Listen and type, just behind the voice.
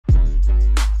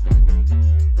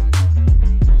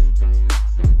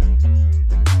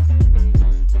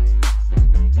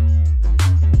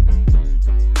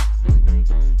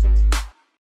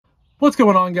What's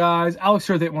going on, guys? Alex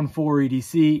here with 814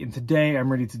 EDC, and today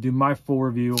I'm ready to do my full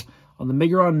review on the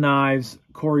Miguron Knives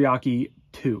Koraki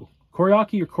II.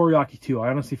 Koraki or Koraki II? I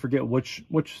honestly forget which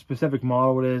specific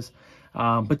model it is,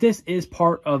 but this is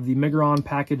part of the Miguron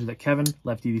package that Kevin,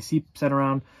 Lefty EDC, sent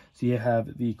around. So you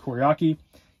have the Koraki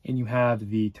and you have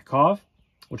the Takov,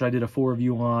 which I did a full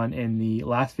review on in the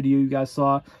last video you guys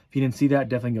saw. If you didn't see that,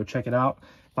 definitely go check it out.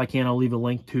 If I can, I'll leave a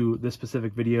link to this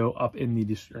specific video up in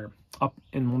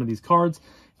one of these cards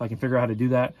if I can figure out how to do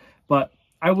that. But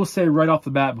I will say right off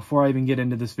the bat, before I even get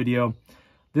into this video,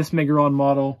 this Miguron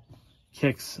model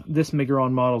kicks this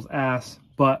Miguron model's ass.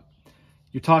 But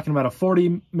you're talking about a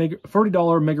 $40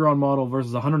 Miguron model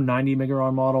versus a $190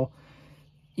 Miguron model.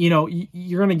 You know,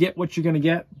 you're going to get what you're going to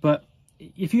get. But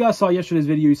if you guys saw yesterday's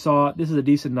video, you saw this is a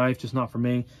decent knife, just not for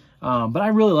me. But I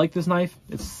really like this knife.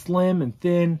 It's slim and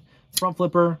thin. Front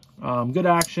flipper, good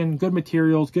action, good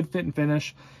materials, good fit and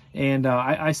finish. And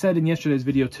I said in yesterday's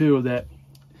video too that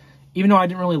even though I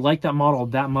didn't really like that model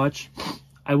that much,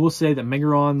 I will say that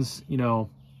Miguron's, you know,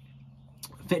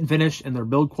 fit and finish and their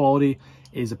build quality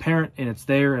is apparent, and it's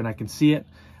there, and I can see it,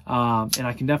 and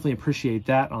I can definitely appreciate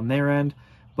that on their end.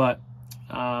 But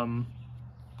because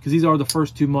these are the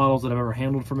first two models that I've ever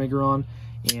handled for Miguron,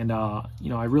 and you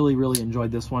know, I really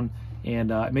enjoyed this one.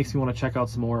 And it makes me want to check out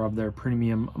some more of their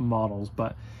premium models.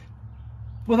 But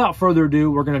without further ado,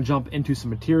 we're going to jump into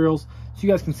some materials. So you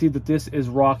guys can see that this is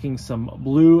rocking some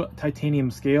blue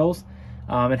titanium scales.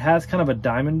 It has kind of a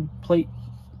diamond plate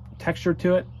texture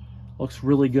to it. Looks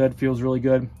really good, feels really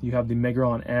good. You have the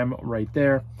Miguron M right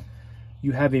there.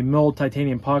 You have a milled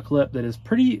titanium pot clip that is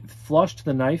pretty flush to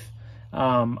the knife.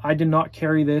 I did not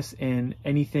carry this in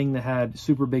anything that had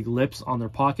super big lips on their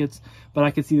pockets, but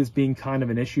I could see this being kind of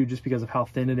an issue just because of how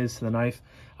thin it is to the knife.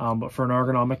 But for an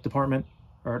ergonomic department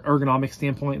or an ergonomic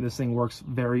standpoint, this thing works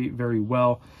very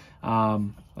well.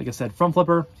 Like I said, front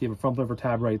flipper. So you have a front flipper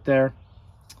tab right there.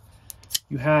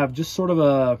 You have just sort of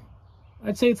a,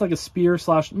 I'd say it's like a spear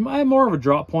slash more of a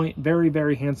drop point.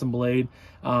 Very handsome blade.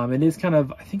 It is kind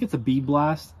of, I think it's a bead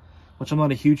blast, which I'm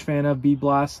not a huge fan of bead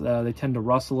blasts. They tend to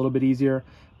rust a little bit easier,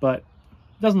 but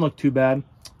it doesn't look too bad.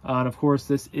 And of course,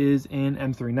 this is an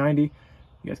M390. You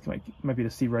guys might be able to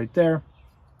see right there.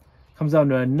 Comes down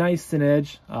to a nice thin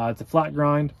edge. It's a flat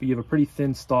grind, but you have a pretty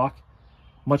thin stock.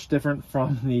 Much different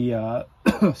from the,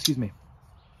 excuse me,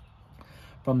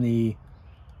 from the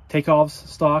Takeoff's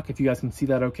stock. If you guys can see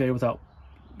that okay without,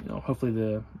 you know,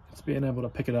 hopefully it's being able to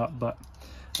pick it up. But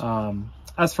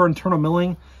as for internal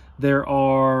milling, there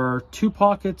are two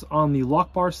pockets on the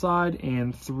lock bar side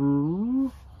and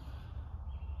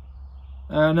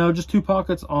just two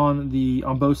pockets on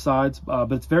both sides,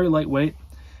 but it's very lightweight.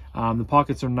 The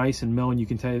pockets are nice and mill, and you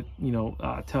can tell, you know,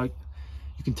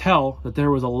 you can tell that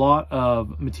there was a lot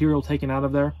of material taken out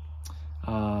of there.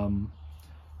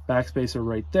 Backspacer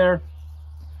right there.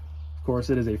 Of course,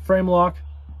 it is a frame lock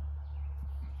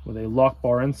with a lock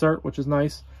bar insert, which is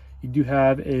nice. You do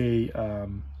have a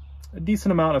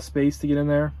decent amount of space to get in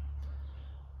there.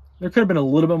 There could have been a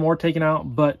little bit more taken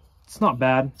out, but it's not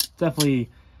bad. It's definitely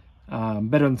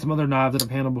better than some other knives that I've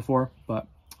handled before. But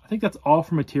I think that's all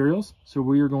for materials. So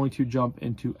we are going to jump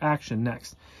into action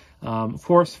next. Of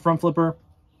course, front flipper.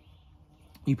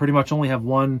 You pretty much only have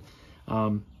one,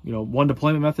 you know, one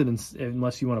deployment method,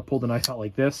 unless you want to pull the knife out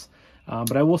like this.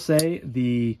 But I will say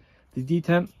the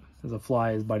detent, as a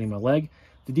fly is biting my leg,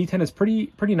 the detent is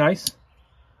pretty nice.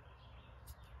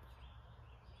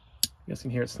 You guys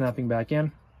can hear it snapping back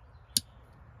in.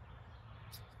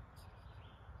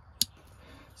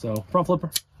 So front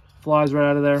flipper flies right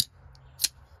out of there.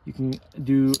 You can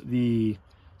do the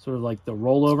sort of like the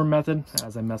rollover method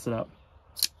as I mess it up.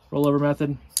 Rollover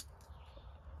method,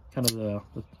 kind of the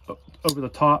over the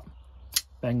top,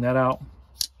 bang that out.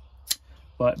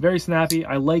 But very snappy.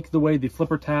 I like the way the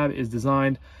flipper tab is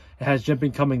designed. It has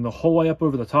jimping coming the whole way up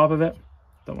over the top of it.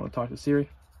 Don't want to talk to Siri.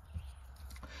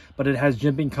 But it has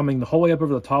jimping coming the whole way up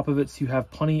over the top of it, so you have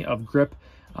plenty of grip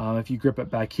if you grip it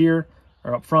back here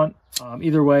or up front.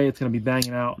 Either way, it's going to be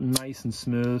banging out nice and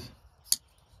smooth.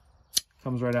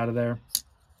 Comes right out of there.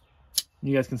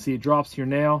 You guys can see it drops to your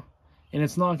nail, and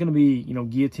it's not going to be, you know,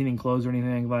 guillotining close or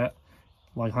anything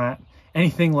like that.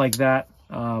 Anything like that,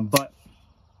 but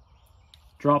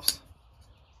drops,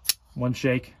 one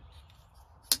shake,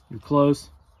 you close,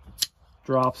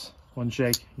 drops, one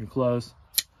shake, you close.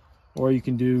 Or you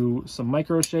can do some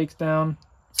micro shakes down.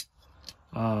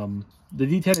 The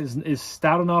detent is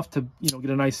stout enough to, you know,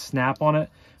 get a nice snap on it,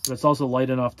 but it's also light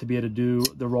enough to be able to do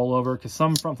the rollover, because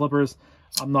some front flippers,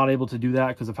 I'm not able to do that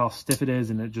because of how stiff it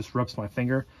is, and it just rips my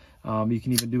finger. You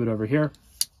can even do it over here.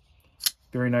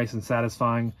 Very nice and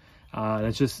satisfying.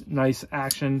 It's just nice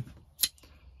action.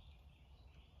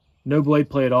 No blade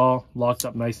play at all. Locked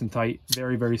up nice and tight.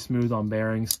 Very, very smooth on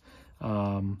bearings.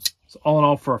 So all in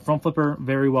all, for a front flipper,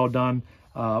 very well done.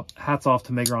 Hats off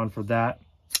to Miguron for that.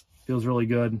 Feels really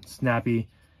good, snappy,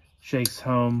 shakes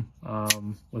home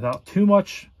without too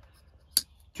much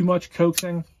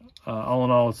coaxing. All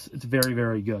in all, it's very,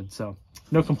 very good. So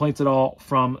no complaints at all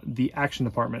from the action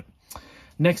department.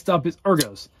 Next up is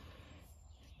ergos.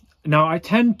 Now, I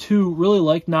tend to really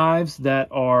like knives that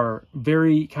are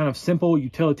very kind of simple,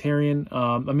 utilitarian.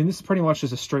 I mean, this is pretty much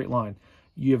just a straight line.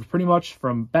 You have pretty much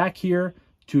from back here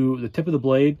to the tip of the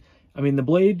blade. I mean, the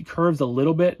blade curves a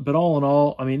little bit, but all in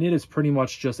all, I mean, it is pretty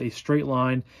much just a straight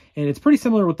line. And it's pretty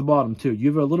similar with the bottom, too. You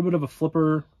have a little bit of a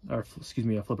flipper, or excuse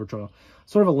me, a flipper choil.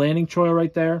 Sort of a landing choil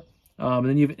right there. And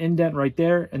then you have an indent right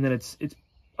there. And then it's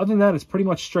other than that, it's pretty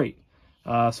much straight.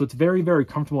 So it's very, very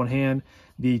comfortable in hand.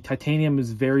 The titanium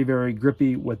is very, very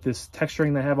grippy with this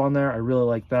texturing they have on there. I really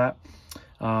like that.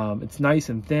 It's nice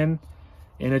and thin,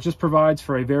 and it just provides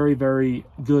for a very, very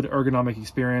good ergonomic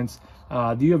experience.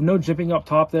 You have no jimping up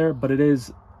top there, but it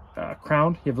is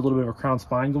crowned. You have a little bit of a crown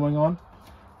spine going on,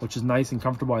 which is nice and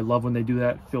comfortable. I love when they do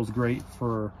that. It feels great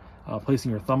for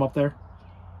placing your thumb up there.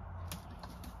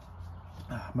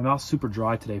 My mouth's super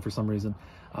dry today for some reason.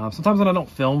 Sometimes when I don't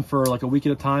film for like a week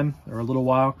at a time or a little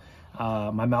while,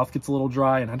 my mouth gets a little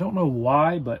dry, and I don't know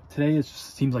why, but today it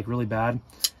just seems like really bad.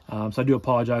 So I do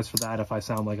apologize for that if I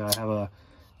sound like I have a,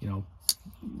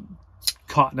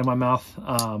 cotton in my mouth.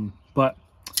 But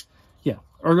yeah,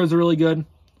 ergos are really good.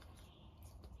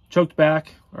 Choked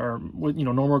back or with,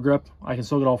 normal grip. I can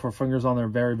still get all 4 fingers on there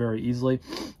very, very easily.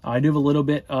 I do have a little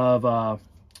bit of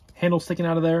handle sticking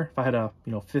out of there if I had a,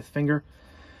 5th finger.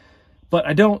 But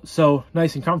I don't, so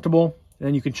nice and comfortable. And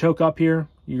then you can choke up here.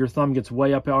 Your thumb gets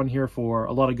way up on here for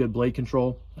a lot of good blade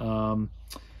control.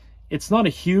 It's not a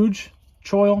huge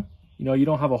choil. You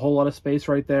don't have a whole lot of space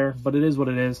right there, but it is what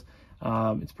it is.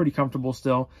 It's pretty comfortable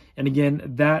still. And again,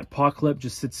 that paw clip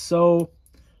just sits so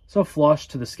flush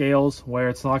to the scales where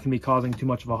it's not going to be causing too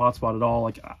much of a hot spot at all.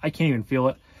 Like, I can't even feel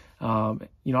it.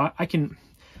 I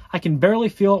can barely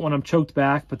feel it when I'm choked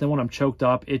back, but then when I'm choked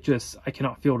up, I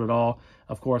cannot feel it at all.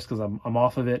 Of course, because I'm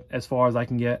off of it as far as I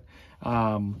can get.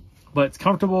 But it's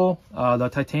comfortable. The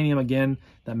titanium, again,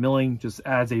 that milling just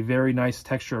adds a very nice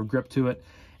texture of grip to it.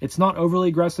 It's not overly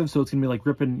aggressive, so it's going to be like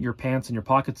gripping your pants and your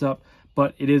pockets up,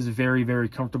 but it is very, very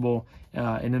comfortable,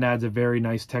 and it adds a very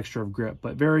nice texture of grip.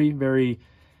 But very, very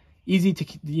easy to,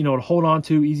 to hold on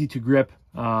to, easy to grip.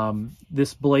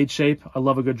 This blade shape, I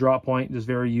love a good drop point, just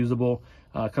very usable.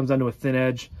 Comes down to a thin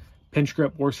edge. Pinch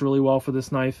grip works really well for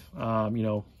this knife.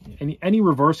 Any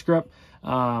reverse grip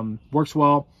works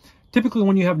well. Typically,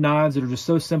 when you have knives that are just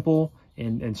so simple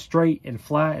and straight and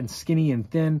flat and skinny and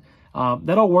thin,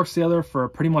 that all works together for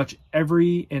pretty much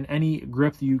every and any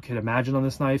grip that you could imagine on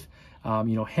this knife.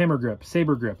 Hammer grip,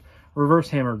 saber grip, reverse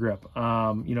hammer grip.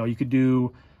 You could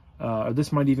do,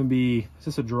 this might even be, is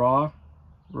this a draw?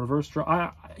 Reverse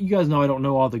draw? You guys know I don't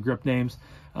know all the grip names.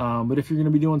 But if you're going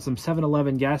to be doing some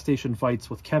 7-Eleven gas station fights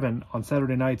with Kevin on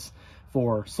Saturday nights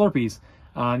for Slurpees,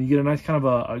 you get a nice kind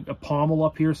of a pommel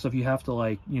up here. So if you have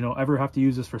to ever have to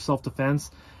use this for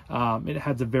self-defense, it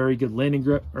has a very good landing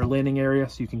grip or landing area.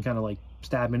 So you can kind of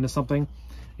stab into something,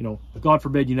 God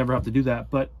forbid you never have to do that.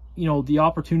 But, the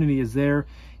opportunity is there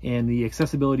and the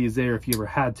accessibility is there if you ever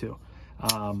had to.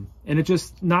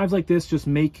 And knives like this just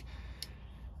make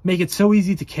it so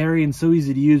easy to carry and so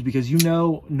easy to use, because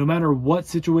no matter what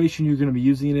situation you're going to be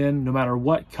using it in, no matter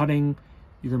what cutting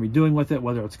you're going to be doing with it,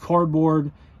 whether it's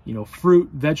cardboard, fruit,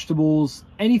 vegetables,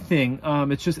 anything,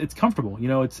 it's comfortable.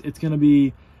 It's going to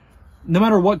be, no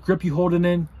matter what grip you hold it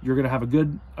in, you're going to have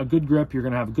a good grip, you're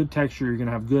going to have a good texture, you're going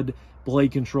to have good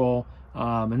blade control,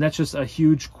 and that's just a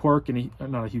huge quirk, and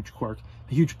not a huge quirk,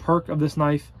 a huge perk of this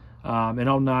knife, and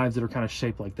all knives that are kind of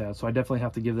shaped like that. So I definitely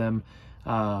have to give them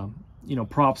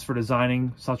props for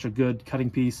designing such a good cutting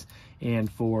piece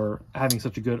and for having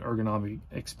such a good ergonomic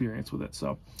experience with it.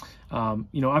 So,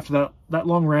 after that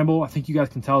long ramble, I think you guys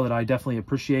can tell that I definitely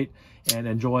appreciate and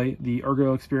enjoy the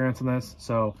ergo experience on this.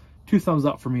 So 2 thumbs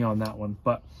up for me on that one.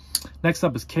 But next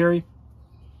up is carry.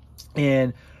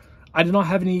 And I did not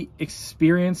have any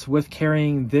experience with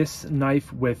carrying this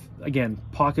knife with, again,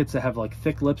 pockets that have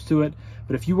thick lips to it.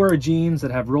 But if you wear jeans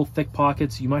that have real thick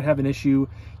pockets, you might have an issue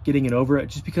getting it over it,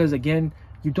 just because, again,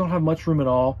 you don't have much room at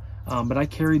all. But I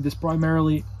carried this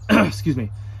primarily,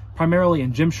 primarily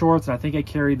in gym shorts, and I think I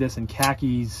carried this in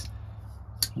khakis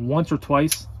once or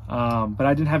twice. But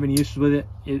I didn't have any issues with it.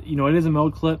 It is a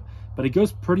milled clip, but it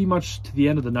goes pretty much to the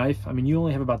end of the knife. I mean, you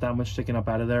only have about that much sticking up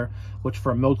out of there, which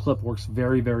for a milled clip works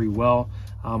very, very well.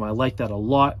 I like that a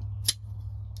lot.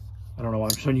 I don't know why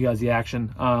I'm showing you guys the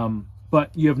action.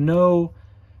 but you have no,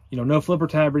 no flipper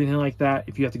tab or anything like that.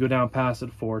 If you have to go down past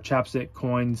it for chapstick,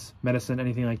 coins, medicine,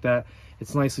 anything like that,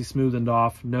 it's nicely smoothened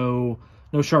off. No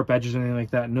sharp edges or anything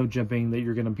like that. No jimping that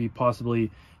you're going to be possibly,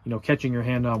 catching your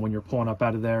hand on when you're pulling up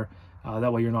out of there.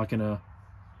 That way you're not going to,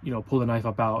 pull the knife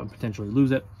up out and potentially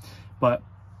lose it. But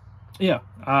yeah,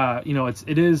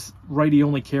 it is righty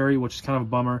only carry, which is kind of a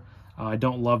bummer. I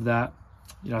don't love that.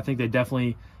 I think they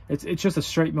definitely, it's just a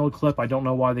straight milled clip. I don't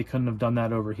know why they couldn't have done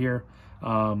that over here.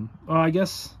 Well, I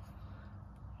guess,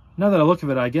 now that I look at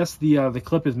it, I guess the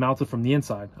clip is mounted from the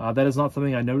inside. That is not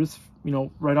something I noticed,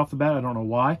 right off the bat. I don't know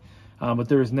why, but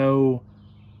there is no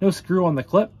screw on the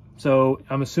clip. So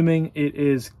I'm assuming it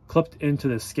is clipped into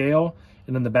the scale,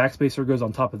 and then the backspacer goes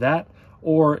on top of that,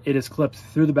 or it is clipped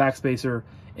through the backspacer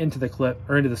into the clip,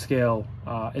 or into the scale,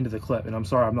 into the clip. And I'm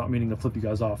sorry, I'm not meaning to flip you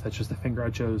guys off. That's just the finger I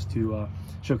chose to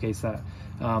showcase that.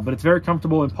 But it's very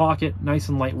comfortable in pocket, nice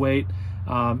and lightweight.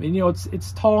 And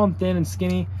it's tall and thin and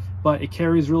skinny, but it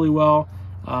carries really well.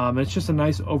 It's just a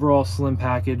nice overall slim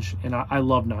package, and I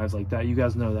love knives like that. You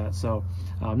guys know that. So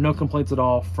no complaints at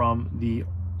all from the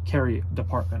carry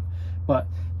department. But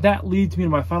that leads me to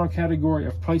my final category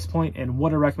of price point and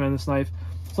what I recommend this knife.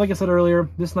 So like I said earlier,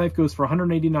 this knife goes for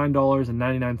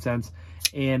 $189.99,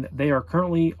 and they are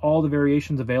currently, all the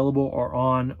variations available are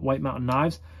on White Mountain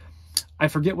Knives. I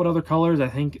forget what other colors. I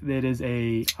think it is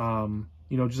a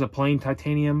just a plain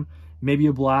titanium, maybe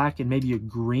a black, and maybe a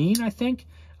green, I think.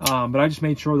 But I just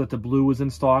made sure that the blue was in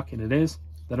stock, and it is.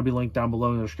 That'll be linked down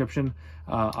below in the description.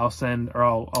 I'll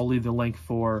leave the link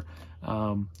for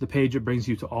the page. It brings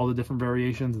you to all the different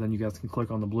variations, and then you guys can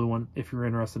click on the blue one if you're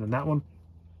interested in that one.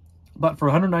 But for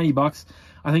 190 bucks,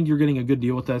 I think you're getting a good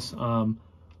deal with this. I don't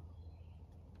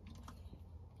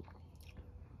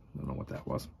know what that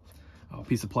was. A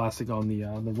piece of plastic on the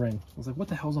ring. I was like, what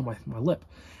the hell's on my lip?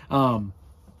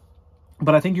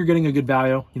 But I think you're getting a good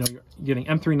value. You're getting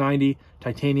M390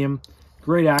 titanium,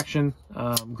 great action,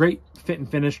 great fit and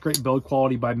finish, great build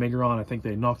quality by Miguron. I think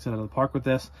they knocked it out of the park with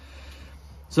this.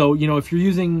 So, if you're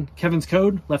using Kevin's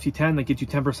code, Lefty10, that gets you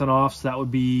 10% off. So that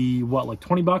would be, what, like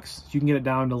 20 bucks? So you can get it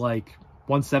down to like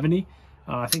 170.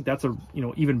 I think that's a,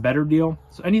 even better deal.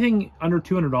 So anything under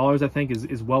 $200, I think,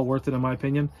 is well worth it, in my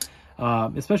opinion.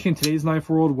 Especially in today's knife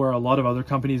world, where a lot of other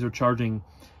companies are charging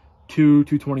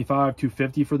 $225,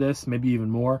 $250 for this, maybe even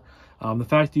more. The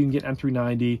fact that you can get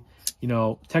M390,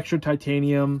 textured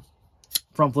titanium,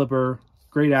 front flipper,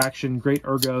 great action, great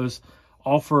ergos,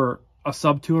 all for a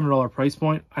sub $200 price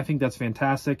point, I think that's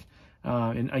fantastic.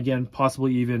 And again,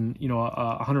 possibly even, a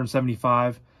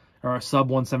 175 or a sub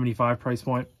 175 price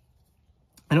point.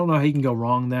 I don't know how you can go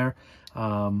wrong there.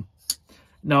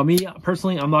 Now, me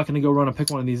personally, I'm not going to go run and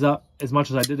pick one of these up. As much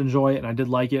as I did enjoy it and I did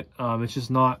like it, it's just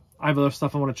not. I have other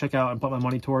stuff I want to check out and put my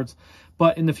money towards.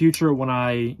 But in the future, when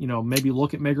I, maybe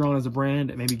look at Miguron as a brand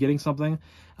and maybe getting something,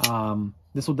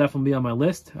 this will definitely be on my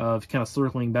list of kind of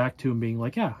circling back to and being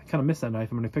like, yeah, I kind of missed that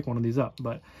knife. I'm going to pick one of these up.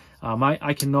 But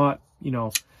I cannot,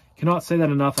 cannot say that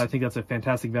enough. I think that's a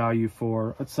fantastic value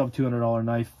for a sub $200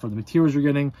 knife, for the materials you're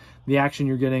getting, the action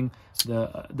you're getting,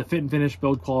 the fit and finish,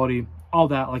 build quality, all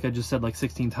that, like I just said like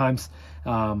 16 times.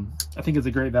 I think it's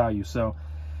a great value. So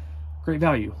great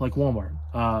value, like Walmart.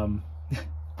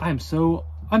 I'm so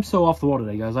off the wall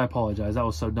today, guys. I apologize. That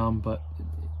was so dumb, but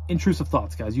intrusive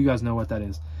thoughts, guys. You guys know what that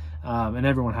is. And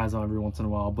everyone has them every once in a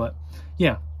while. But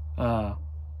yeah, so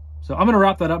I'm going to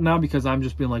wrap that up now, because I'm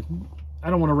just being like, I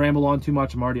don't want to ramble on too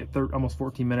much. I'm already at almost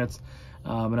 14 minutes.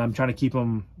 And I'm trying to keep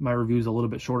my reviews a little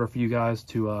bit shorter for you guys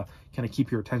to kind of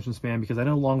keep your attention span, because I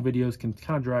know long videos can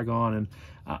kind of drag on, and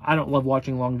I don't love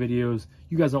watching long videos.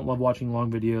 You guys don't love watching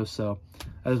long videos, so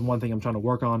that is one thing I'm trying to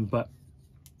work on. But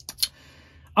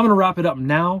I'm going to wrap it up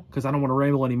now, because I don't want to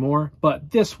ramble anymore.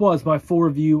 But this was my full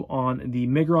review on the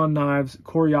Miguron Knives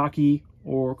Koraki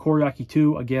or Koraki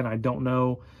II. Again, I don't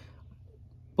know.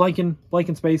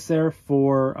 Blanking space there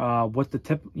for what the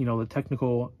the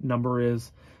technical number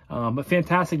is. But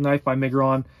fantastic knife by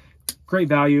Miguron. Great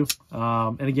value.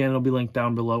 And again, it'll be linked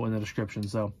down below in the description.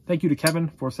 So thank you to Kevin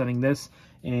for sending this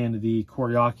and the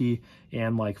Koraki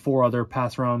and like 4 other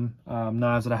pass-around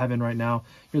knives that I have in right now.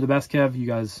 You're the best, Kev. You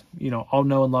guys, all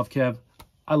know and love Kev.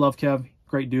 I love Kev.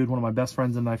 Great dude. One of my best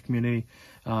friends in the knife community.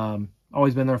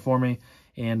 Always been there for me.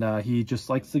 And he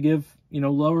just likes to give,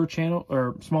 lower channel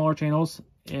or smaller channels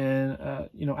and,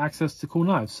 access to cool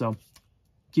knives. So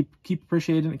keep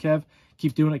appreciating it, Kev.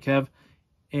 Keep doing it, Kev.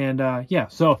 And yeah,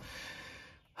 so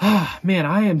Man,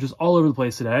 I am just all over the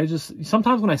place today.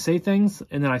 Sometimes when I say things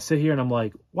and then I sit here and I'm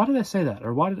like, why did I say that?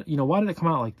 Or why did it come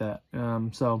out like that?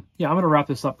 So yeah, I'm going to wrap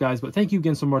this up, guys, but thank you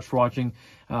again so much for watching.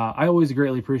 I always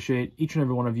greatly appreciate each and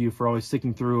every one of you for always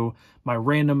sticking through my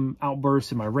random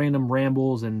outbursts and my random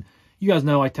rambles. And you guys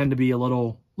know I tend to be a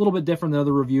little bit different than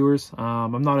other reviewers.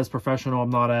 I'm not as professional. I'm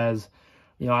not as,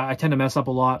 I tend to mess up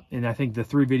a lot. And I think the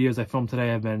 3 videos I filmed today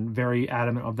have been very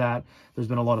adamant of that. There's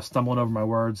been a lot of stumbling over my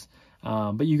words.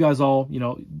 But you guys all,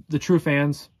 the true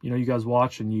fans, you guys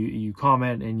watch and you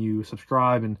comment and you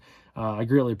subscribe, and I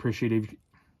greatly appreciate it.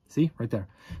 See, right there.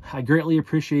 I greatly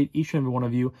appreciate each and every one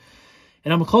of you.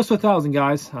 And I'm close to 1,000,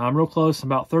 guys. I'm real close.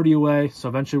 I'm about 30 away, so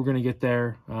eventually we're going to get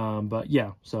there. But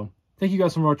yeah, so thank you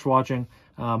guys so much for watching.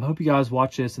 I hope you guys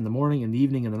watch this in the morning, in the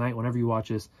evening, in the night, whenever you watch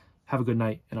this. Have a good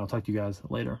night, and I'll talk to you guys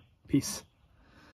later. Peace.